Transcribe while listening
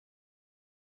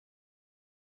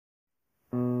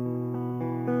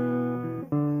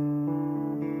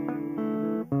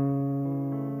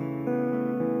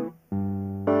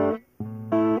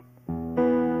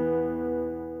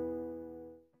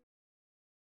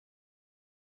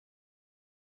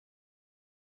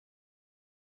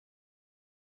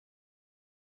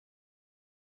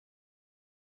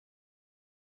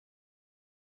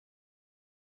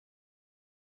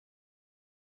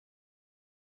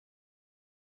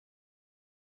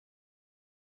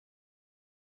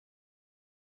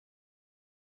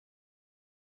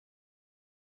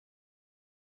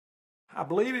I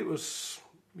believe it was,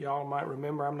 y'all might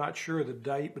remember, I'm not sure of the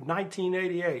date, but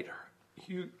 1988,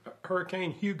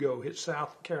 Hurricane Hugo hit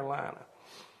South Carolina,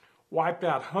 wiped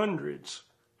out hundreds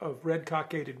of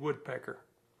red-cockaded woodpecker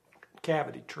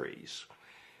cavity trees.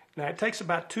 Now, it takes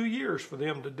about 2 years for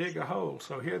them to dig a hole,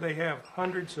 so here they have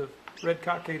hundreds of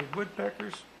red-cockaded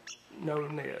woodpeckers, no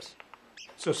nest.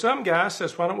 So some guy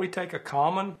says, why don't we take a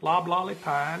common loblolly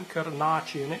pine, cut a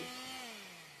notch in it,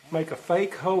 make a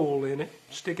fake hole in it,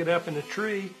 stick it up in the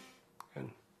tree, and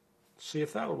see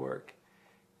if that'll work.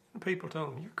 And people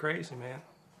told him, you're crazy, man.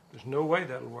 There's no way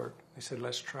that'll work. They said,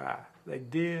 let's try. They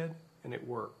did, and it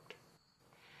worked.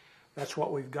 That's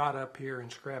what we've got up here in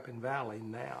Scrappin Valley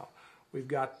now. We've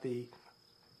got the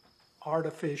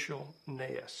artificial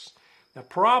nests. Now,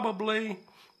 probably,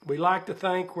 we like to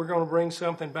think we're going to bring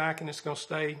something back and it's going to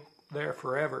stay there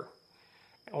forever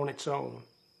on its own.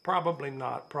 Probably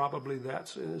not. Probably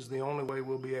that is the only way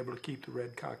we'll be able to keep the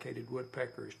red-cockaded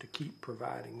woodpecker, is to keep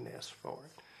providing nests for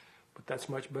it. But that's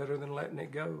much better than letting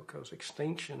it go, because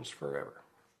extinction's forever.